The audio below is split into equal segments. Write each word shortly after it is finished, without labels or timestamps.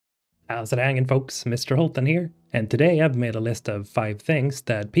How's it hanging, folks? Mr. Holton here, and today I've made a list of 5 things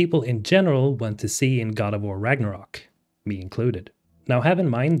that people in general want to see in God of War Ragnarok, me included. Now have in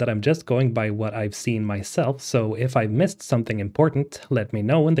mind that I'm just going by what I've seen myself, so if I've missed something important, let me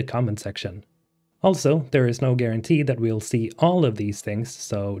know in the comment section. Also, there is no guarantee that we'll see all of these things,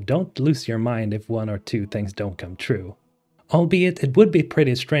 so don't lose your mind if 1 or 2 things don't come true. Albeit, it would be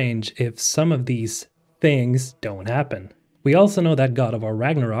pretty strange if some of these things don't happen. We also know that God of War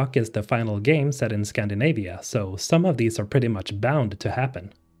Ragnarok is the final game set in Scandinavia, so some of these are pretty much bound to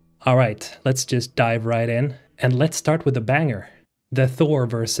happen. Alright, let's just dive right in, and let's start with a banger. The Thor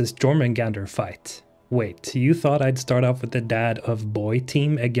versus Jörmungandr fight. Wait, you thought I'd start off with the dad of boy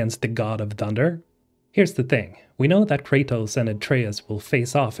team against the God of Thunder? Here's the thing, we know that Kratos and Atreus will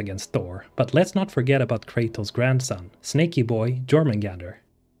face off against Thor, but let's not forget about Kratos' grandson, snaky boy Jörmungandr.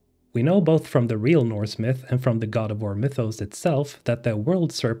 We know both from the real Norse myth and from the God of War mythos itself that the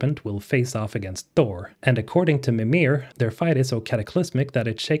world Serpent will face off against Thor, and according to Mimir, their fight is so cataclysmic that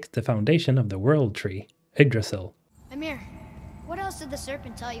it shakes the foundation of the world tree, Yggdrasil. Mimir, what else did the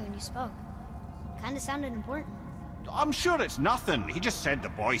Serpent tell you when you spoke? Kinda sounded important. I'm sure it's nothing. He just said the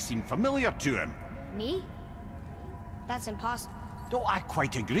boy seemed familiar to him. Me? That's impossible. Oh, I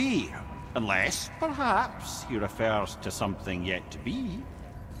quite agree. Unless, perhaps, he refers to something yet to be.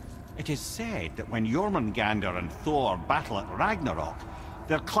 It is said that when Jörmungandr and Thor battle at Ragnarok,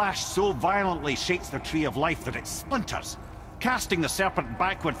 their clash so violently shakes the Tree of Life that it splinters, casting the Serpent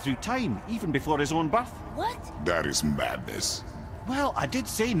backward through time, even before his own birth. What? That is madness. Well, I did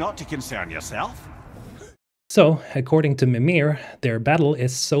say not to concern yourself. So, according to Mimir, their battle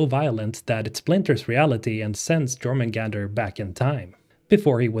is so violent that it splinters reality and sends Jörmungandr back in time,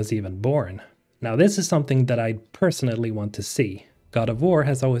 before he was even born. Now this is something that I personally want to see. God of War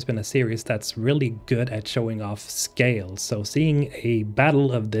has always been a series that's really good at showing off scale, so seeing a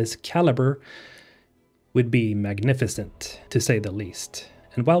battle of this caliber would be magnificent, to say the least.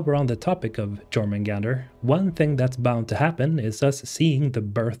 And while we're on the topic of Jörmungandr, one thing that's bound to happen is us seeing the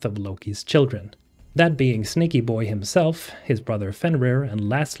birth of Loki's children. That being Snaky Boy himself, his brother Fenrir, and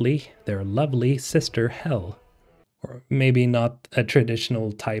lastly, their lovely sister Hel. Or maybe not a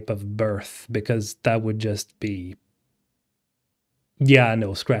traditional type of birth, because that would just be... yeah,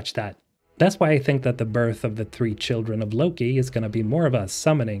 no, scratch that. That's why I think that the birth of the 3 children of Loki is gonna be more of a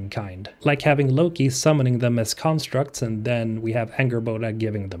summoning kind. Like having Loki summoning them as constructs and then we have Angerboda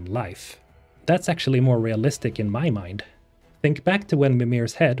giving them life. That's actually more realistic in my mind. Think back to when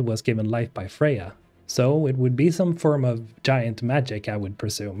Mimir's head was given life by Freya. So it would be some form of giant magic, I would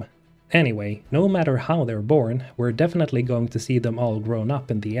presume. Anyway, no matter how they're born, we're definitely going to see them all grown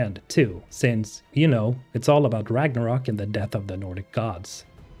up in the end too, since, you know, it's all about Ragnarok and the death of the Nordic gods.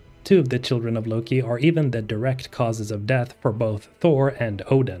 2 of the children of Loki are even the direct causes of death for both Thor and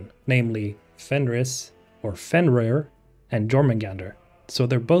Odin, namely Fenris, or Fenrir, and Jörmungandr. So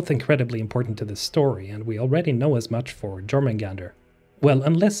they're both incredibly important to the story, and we already know as much for Jörmungandr. Well,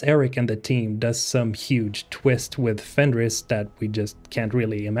 unless Eric and the team does some huge twist with Fenris that we just can't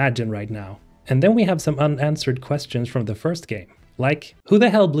really imagine right now. And then we have some unanswered questions from the first game, like, who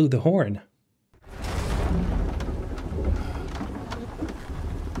the hell blew the horn?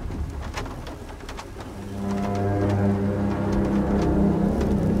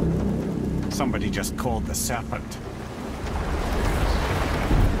 Somebody just called the Serpent.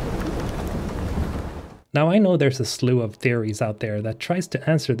 Now I know there's a slew of theories out there that tries to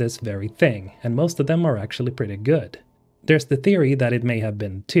answer this very thing, and most of them are actually pretty good. There's the theory that it may have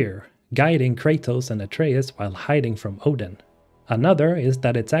been Tyr, guiding Kratos and Atreus while hiding from Odin. Another is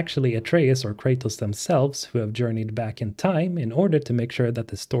that it's actually Atreus or Kratos themselves who have journeyed back in time in order to make sure that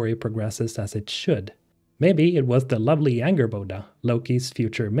the story progresses as it should. Maybe it was the lovely Angerboda, Loki's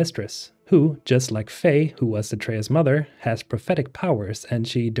future mistress, who, just like Faye, who was Atreus' mother, has prophetic powers and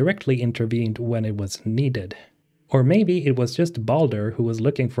she directly intervened when it was needed. Or maybe it was just Baldur who was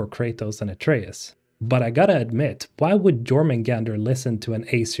looking for Kratos and Atreus. But I gotta admit, why would Jörmungandr listen to an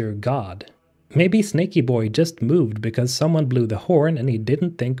Aesir god? Maybe Snaky Boy just moved because someone blew the horn and he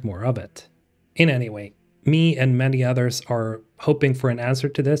didn't think more of it. In any way, me and many others are hoping for an answer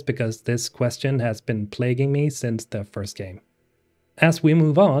to this because this question has been plaguing me since the first game. As we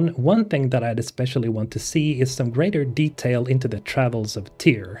move on, one thing that I'd especially want to see is some greater detail into the travels of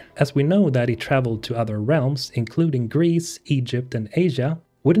Tyr. As we know that he traveled to other realms, including Greece, Egypt and Asia,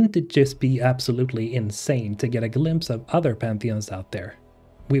 wouldn't it just be absolutely insane to get a glimpse of other pantheons out there?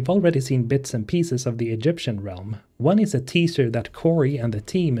 We've already seen bits and pieces of the Egyptian realm. One is a teaser that Corey and the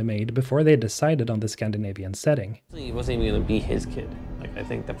team made before they decided on the Scandinavian setting. It wasn't even going to be his kid. Like, I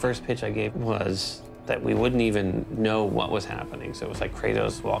think the first pitch I gave was that we wouldn't even know what was happening. So it was like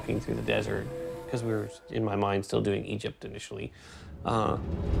Kratos walking through the desert, because we were, in my mind, still doing Egypt initially.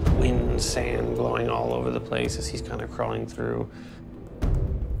 Wind, sand blowing all over the place as he's kind of crawling through.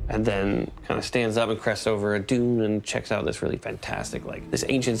 And then kind of stands up and crests over a dune and checks out this really fantastic, like this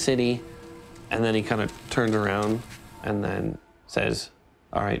ancient city. And then he kind of turns around and then says,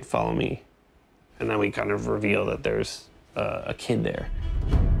 "All right, follow me." And then we kind of reveal that there's a kid there.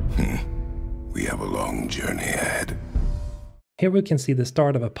 We have a long journey ahead. Here we can see the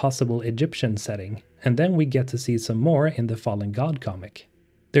start of a possible Egyptian setting, and then we get to see some more in the Fallen God comic.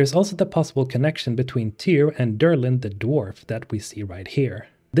 There's also the possible connection between Tyr and Durlin the dwarf that we see right here.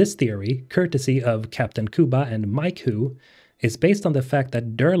 This theory, courtesy of Captain Kuba and Mike Who, is based on the fact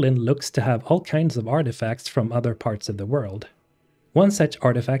that Durlin looks to have all kinds of artifacts from other parts of the world. One such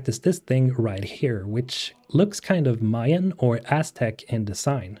artifact is this thing right here, which looks kind of Mayan or Aztec in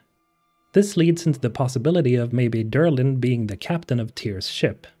design. This leads into the possibility of maybe Durlin being the captain of Tyr's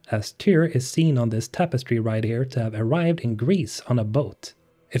ship, as Tyr is seen on this tapestry right here to have arrived in Greece on a boat.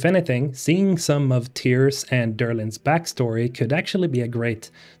 If anything, seeing some of Tyr's and Durlin's backstory could actually be a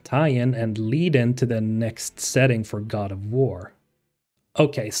great tie-in and lead into the next setting for God of War.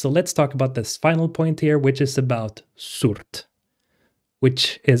 Okay, so let's talk about this final point here, which is about Surtr,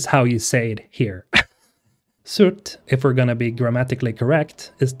 which is how you say it here. Surtr, if we're gonna be grammatically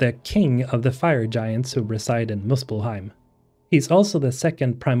correct, is the king of the fire giants who reside in Muspelheim. He's also the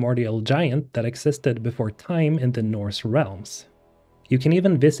second primordial giant that existed before time in the Norse realms. You can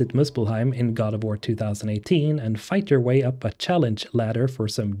even visit Muspelheim in God of War 2018 and fight your way up a challenge ladder for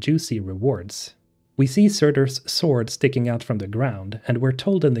some juicy rewards. We see Surtur's sword sticking out from the ground, and we're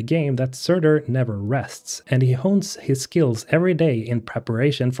told in the game that Surtur never rests, and he hones his skills every day in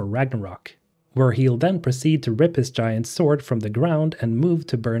preparation for Ragnarok, where he'll then proceed to rip his giant sword from the ground and move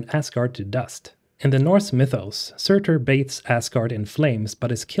to burn Asgard to dust. In the Norse mythos, Surtur bathes Asgard in flames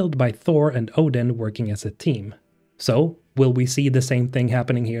but is killed by Thor and Odin working as a team. So, will we see the same thing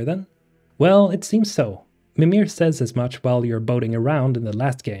happening here then? Well, it seems so. Mimir says as much while you're boating around in the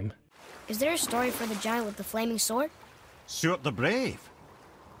last game. Is there a story for the giant with the flaming sword? Surtr the Brave?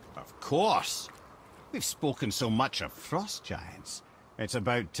 Of course. We've spoken so much of frost giants. It's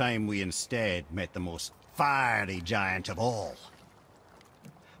about time we instead met the most fiery giant of all.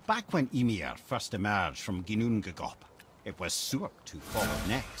 Back when Ymir first emerged from Ginnungagop, it was Surtr who followed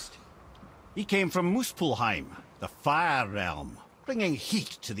next. He came from Muspelheim, the fire realm, bringing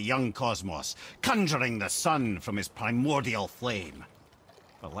heat to the young cosmos, conjuring the sun from his primordial flame.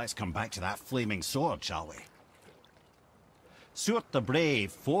 But let's come back to that flaming sword, shall we? Surtr the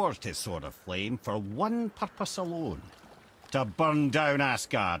Brave forged his sword of flame for one purpose alone: to burn down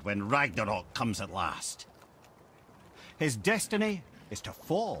Asgard when Ragnarok comes at last. His destiny is to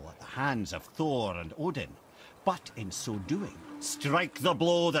fall at the hands of Thor and Odin, but in so doing, strike the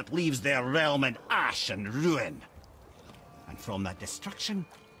blow that leaves their realm in ash and ruin. And from that destruction,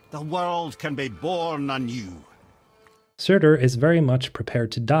 the world can be born anew. Surtur is very much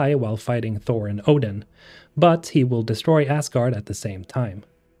prepared to die while fighting Thor and Odin, but he will destroy Asgard at the same time.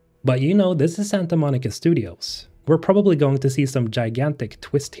 But you know, this is Santa Monica Studios. We're probably going to see some gigantic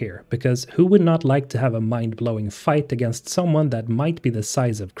twist here, because who would not like to have a mind-blowing fight against someone that might be the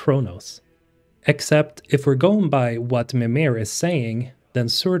size of Kronos? Except, if we're going by what Mimir is saying, then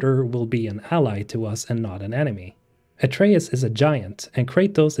Surtur will be an ally to us and not an enemy. Atreus is a giant, and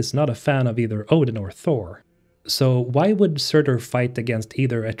Kratos is not a fan of either Odin or Thor. So why would Surtur fight against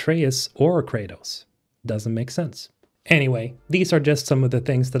either Atreus or Kratos? Doesn't make sense. Anyway, these are just some of the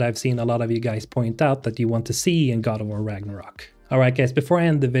things that I've seen a lot of you guys point out that you want to see in God of War Ragnarok. Alright guys, before I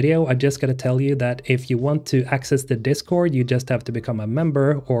end the video, I just gotta tell you that if you want to access the Discord, you just have to become a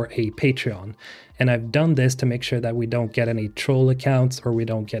member or a Patreon. And I've done this to make sure that we don't get any troll accounts or we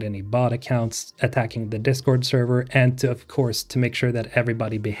don't get any bot accounts attacking the Discord server, and to, of course, to make sure that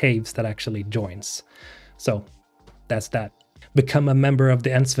everybody behaves that actually joins. So, that's that. Become a member of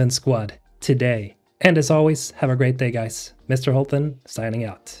the Ensven Squad today. And as always, have a great day guys. Mr. Holton, signing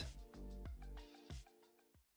out.